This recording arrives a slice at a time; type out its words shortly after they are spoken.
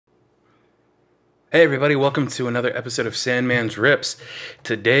Hey everybody, welcome to another episode of Sandman's Rips.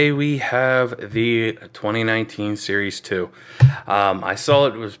 Today we have the 2019 Series 2. I saw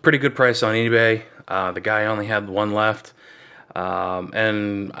it was a pretty good price on eBay. The guy only had one left,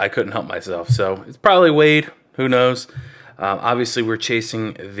 and I couldn't help myself. So it's probably Wade, who knows. Obviously we're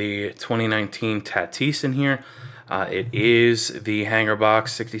chasing the 2019 Tatis in here. It is the hanger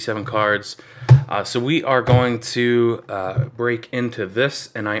box, 67 cards. So we are going to break into this,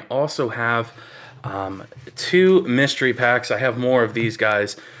 and I also have two mystery packs. I have more of these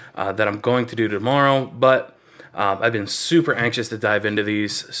guys that I'm going to do tomorrow, but I've been super anxious to dive into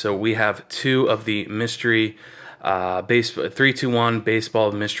these. So we have two of the mystery 3-2-1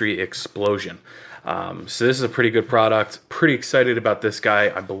 baseball mystery explosion. So this is a pretty good product. Pretty excited about this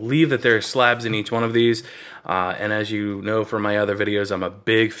guy. I believe that there are slabs in each one of these. And as you know from my other videos, I'm a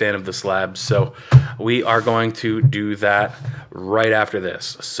big fan of the slabs. So we are going to do that right after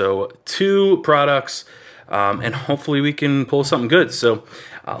this. So two products, and hopefully we can pull something good. So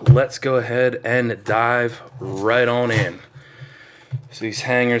let's go ahead and dive right on in. So these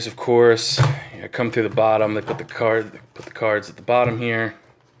hangers, of course, come through the bottom. They put the cards at the bottom here.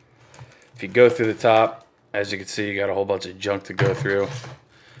 If you go through the top, as you can see, you got a whole bunch of junk to go through.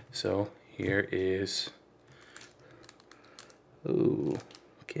 So here is, ooh,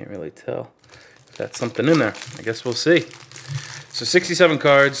 can't really tell if that's something in there. I guess we'll see. So 67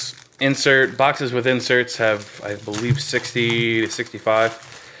 cards, insert, boxes with inserts have, I believe, 60 to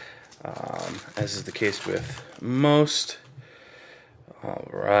 65, as is the case with most. All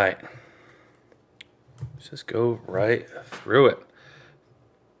right. Let's just go right through it.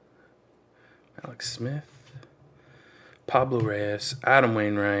 Alex Smith, Pablo Reyes, Adam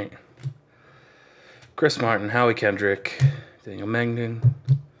Wainwright, Chris Martin, Howie Kendrick, Daniel Mengden,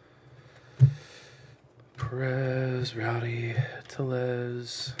 Perez, Rowdy,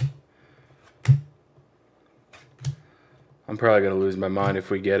 Tellez. I'm probably going to lose my mind if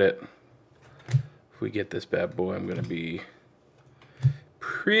we get it. If we get this bad boy, I'm going to be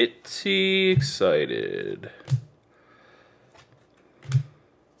pretty excited.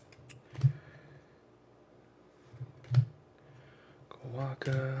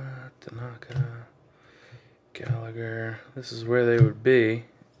 Waka, Tanaka, Gallagher. This is where they would be.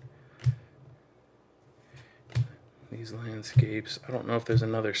 These landscapes. I don't know if there's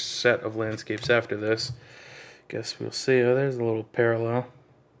another set of landscapes after this. Guess we'll see. Oh, there's a little parallel.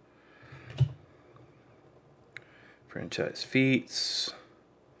 Franchise feats.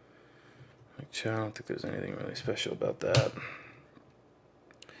 I don't think there's anything really special about that.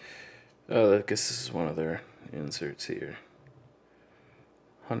 Oh, I guess this is one of their inserts here.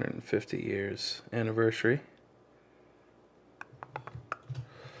 150 years anniversary.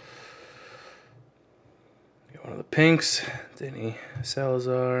 Got one of the pinks, Denny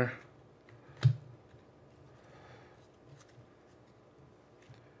Salazar.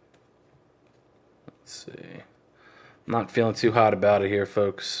 Let's see. I'm not feeling too hot about it here,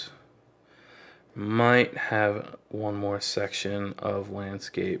 folks. Might have one more section of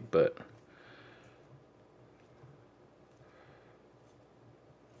landscape, but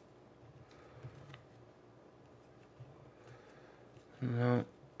no,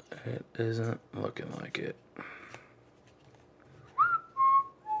 it isn't looking like it.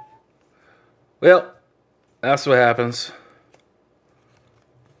 Well, that's what happens.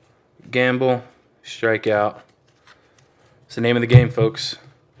 Gamble, strike out. It's the name of the game, folks.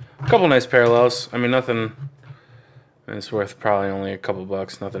 A couple nice parallels. I mean, nothing. It's worth probably only a couple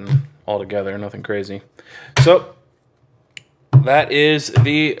bucks. Nothing altogether. Nothing crazy. So that is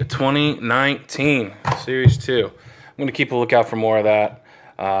the 2019 Series 2. I'm going to keep a lookout for more of that.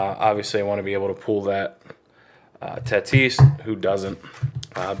 Obviously, I want to be able to pull that Tatis. Who doesn't?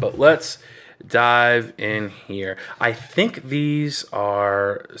 But let's dive in here. I think these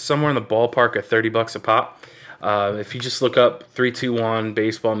are somewhere in the ballpark of 30 bucks a pop. If you just look up 3-2-1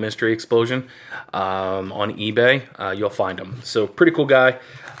 baseball mystery explosion on eBay, you'll find them. So pretty cool guy.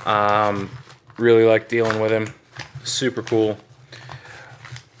 Really like dealing with him. Super cool.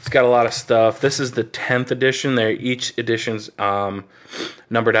 It's got a lot of stuff. This is the 10th edition. Each edition's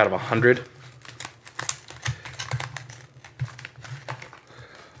numbered out of 100.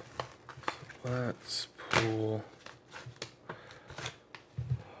 Let's pull.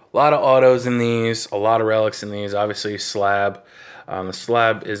 A lot of autos in these, a lot of relics in these. Obviously, slab. The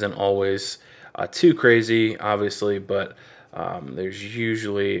slab isn't always too crazy, obviously, but there's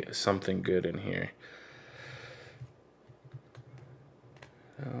usually something good in here.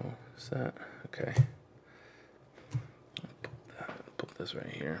 Oh, is that okay? Put this right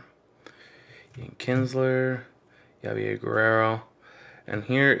here. Ian Kinsler, Javier Guerrero, And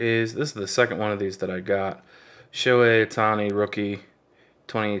this is the second one of these that I got. Shohei Ohtani rookie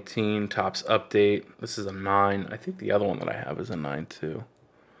 2018 Topps update. This is a 9. I think the other one that I have is a 9 too.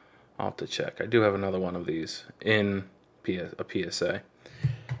 I'll have to check. I do have another one of these in a PSA.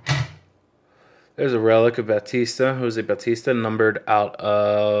 There's a relic of Batista, Jose Batista, numbered out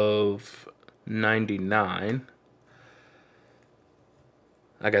of 99.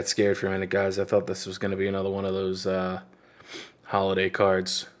 I got scared for a minute, guys. I thought this was going to be another one of those holiday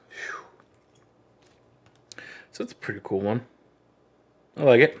cards. Whew. So it's a pretty cool one. I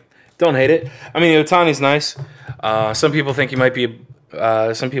like it. Don't hate it. I mean, Ohtani's nice. Some people think he might be.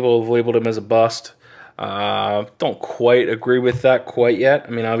 Some people have labeled him as a bust. Don't quite agree with that quite yet.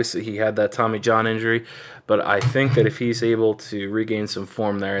 I mean, obviously he had that Tommy John injury, but I think that if he's able to regain some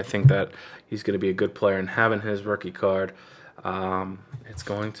form there, I think that he's going to be a good player. And having his rookie card, it's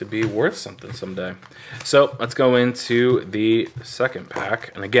going to be worth something someday. So let's go into the second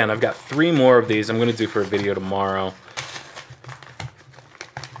pack. And again, I've got 3 more of these I'm going to do for a video tomorrow.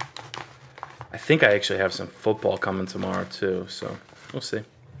 I think I actually have some football coming tomorrow too, so we'll see.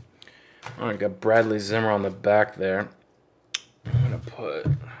 All right, got Bradley Zimmer on the back there. I'm gonna put.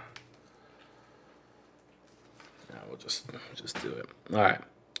 No, we'll just do it. All right,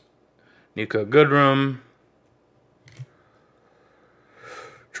 Nico Goodrum,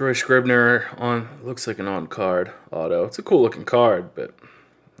 Troy Scribner on. Looks like an on card auto. It's a cool looking card, but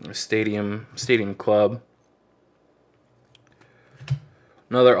a stadium club.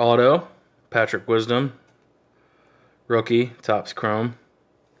 Another auto, Patrick Wisdom, rookie, Topps Chrome.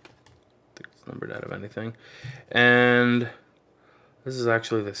 Numbered out of anything. And this is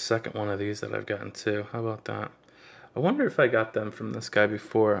actually the second one of these that I've gotten too. How about that? I wonder if I got them from this guy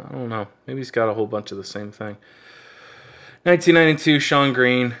before. I don't know. Maybe he's got a whole bunch of the same thing. 1992 Sean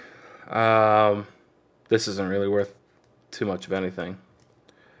Green. This isn't really worth too much of anything.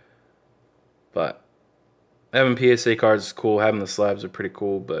 But having PSA cards is cool. Having the slabs are pretty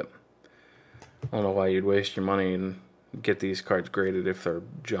cool, but I don't know why you'd waste your money and get these cards graded if they're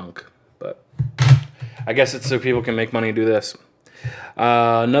junk. But I guess it's so people can make money and do this.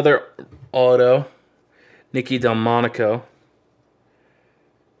 Another auto, Nicky Delmonico,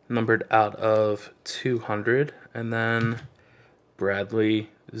 numbered out of 200, and then Bradley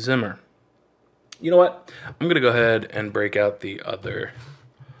Zimmer. You know what? I'm gonna go ahead and break out the other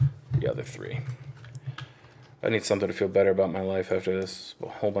 3. I need something to feel better about my life after this. A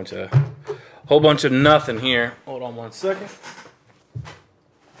whole bunch of nothing here. Hold on one second.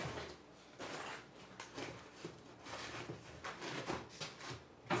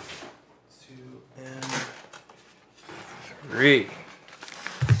 3.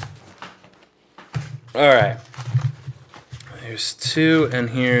 All right. Here's 2,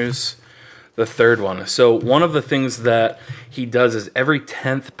 and here's the third one. So one of the things that he does is every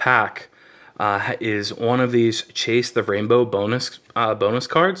 10th pack is one of these Chase the Rainbow bonus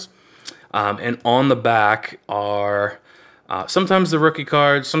cards, and on the back are sometimes the rookie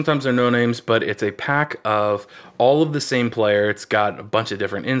cards, sometimes they're no names, but it's a pack of all of the same player. It's got a bunch of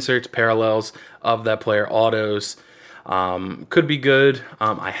different inserts, parallels of that player, autos. Could be good.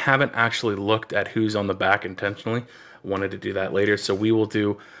 I haven't actually looked at who's on the back intentionally. Wanted to do that later, so we will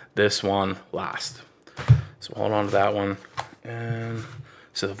do this one last. So hold on to that one. And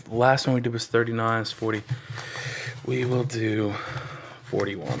so the last one we did was 39, it's 40. We will do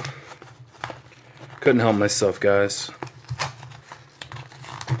 41. Couldn't help myself, guys.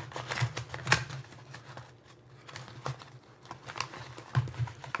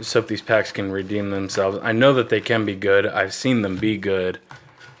 Just hope these packs can redeem themselves. I know that they can be good. I've seen them be good.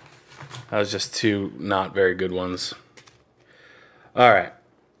 That was just 2 not very good ones. All right.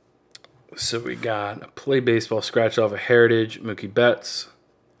 So we got a Play Baseball scratch off of Heritage, Mookie Betts.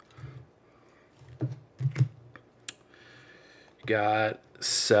 Got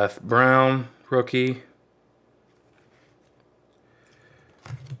Seth Brown, rookie.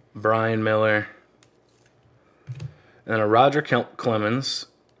 Brian Miller. And a Roger Clemens,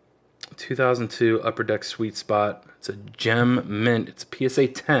 2002 Upper Deck Sweet Spot. It's a gem mint. It's a PSA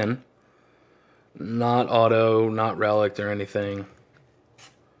 10. Not auto, not relic or anything.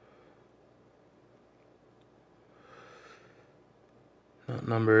 Not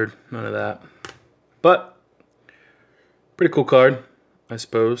numbered, none of that. But pretty cool card, I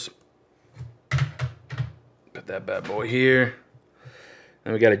suppose. Put that bad boy here.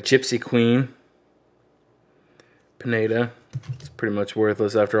 And we got a Gypsy Queen. Pineda. It's pretty much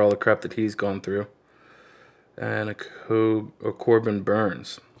worthless after all the crap that he's gone through. And a Corbin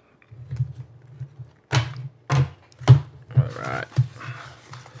Burns. Alright.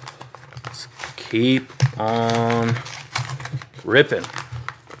 Let's keep on ripping.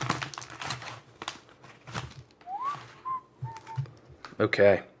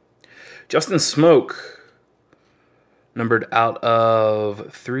 Okay. Justin Smoke, numbered out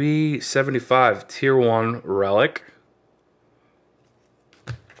of 375, Tier 1 Relic.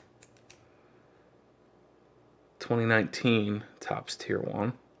 2019, Topps Tier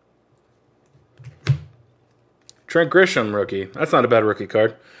 1. Trent Grisham, rookie. That's not a bad rookie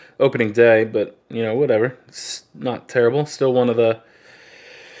card. Opening day, but, you know, whatever. It's not terrible. Still one of the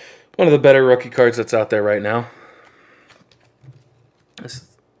better rookie cards that's out there right now.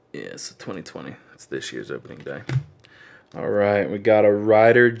 It's 2020. It's this year's opening day. All right, we got a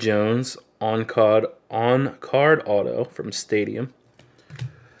Ryder Jones on-card auto from Stadium.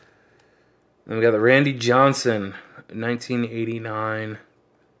 Then we got the Randy Johnson 1989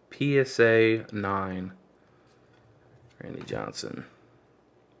 PSA 9. Randy Johnson.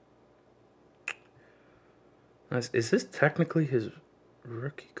 Nice. Is this technically his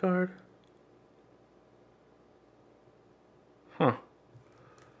rookie card? Huh.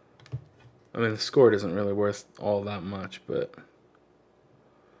 I mean, the score isn't really worth all that much, but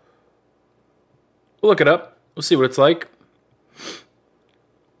we'll look it up. We'll see what it's like.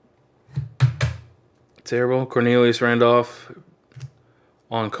 Terrible. Cornelius Randolph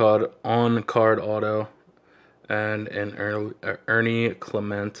on-card auto, and an Ernie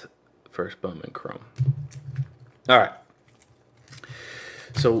Clement first Bowman Chrome. All right.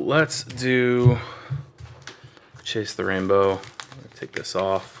 So let's do Chase the Rainbow. Take this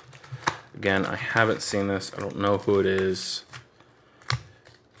off. Again, I haven't seen this. I don't know who it is.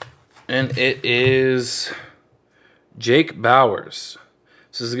 And it is Jake Bowers.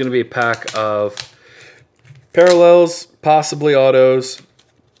 So this is going to be a pack of parallels, possibly autos,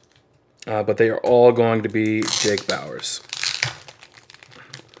 but they are all going to be Jake Bowers.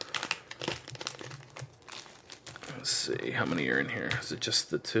 Let's see how many are in here. Is it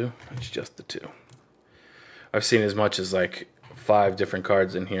just the two? It's just the two. I've seen as much as like 5 different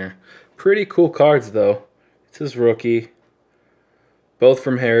cards in here. Pretty cool cards though. It's his rookie. Both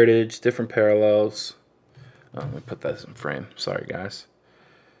from Heritage, different parallels. Oh, let me put that in frame. Sorry guys.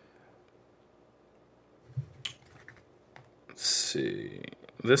 Let's see.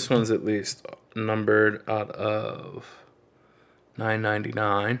 This one's at least numbered out of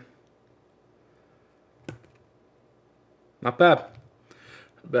 999. Not bad.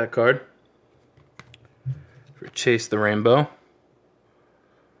 Not a bad card. For Chase the Rainbow.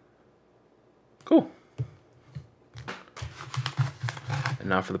 Cool. And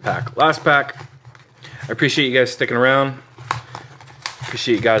now for the pack. Last pack. I appreciate you guys sticking around.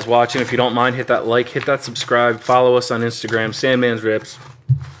 Appreciate you guys watching. If you don't mind, hit that like, hit that subscribe, follow us on Instagram, Sandman's Rips.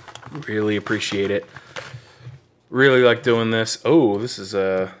 Really appreciate it. Really like doing this. Oh, this is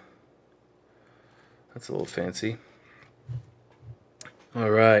that's a little fancy. All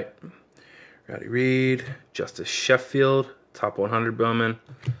right. Roddy Reed, Justice Sheffield, top 100 Bowman.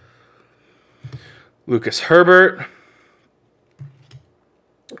 Lucas Herbert.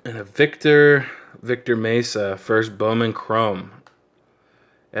 And a Victor Mesa, first Bowman Chrome.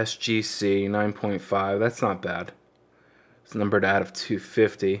 SGC 9.5. That's not bad. It's numbered out of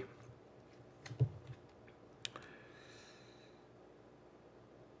 250.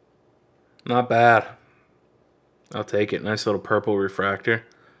 Not bad. I'll take it. Nice little purple refractor.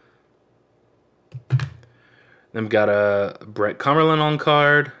 Then we've got a Brett Cumberland on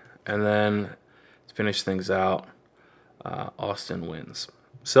card. And then to finish things out, Austin Wins.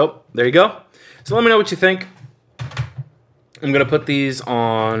 So there you go. So let me know what you think. I'm going to put these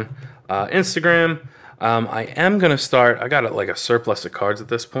on Instagram. I am going to start, I got like a surplus of cards at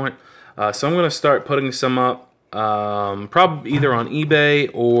this point. So I'm going to start putting some up, probably either on eBay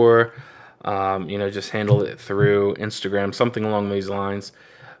or, you know, just handle it through Instagram, something along these lines.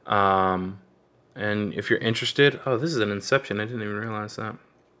 And if you're interested, oh, this is an Inception. I didn't even realize that.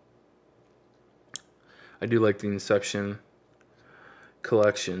 I do like the Inception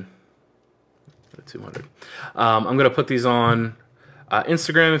collection. 200. I'm going to put these on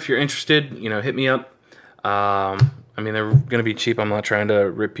Instagram. If you're interested, you know, hit me up. I mean, they're going to be cheap. I'm not trying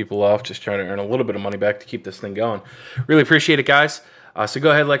to rip people off, just trying to earn a little bit of money back to keep this thing going. Really appreciate it, guys. So go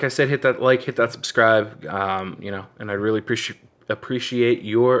ahead, like I said, hit that like, hit that subscribe, you know, and I really appreciate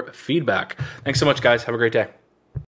your feedback. Thanks so much, guys. Have a great day.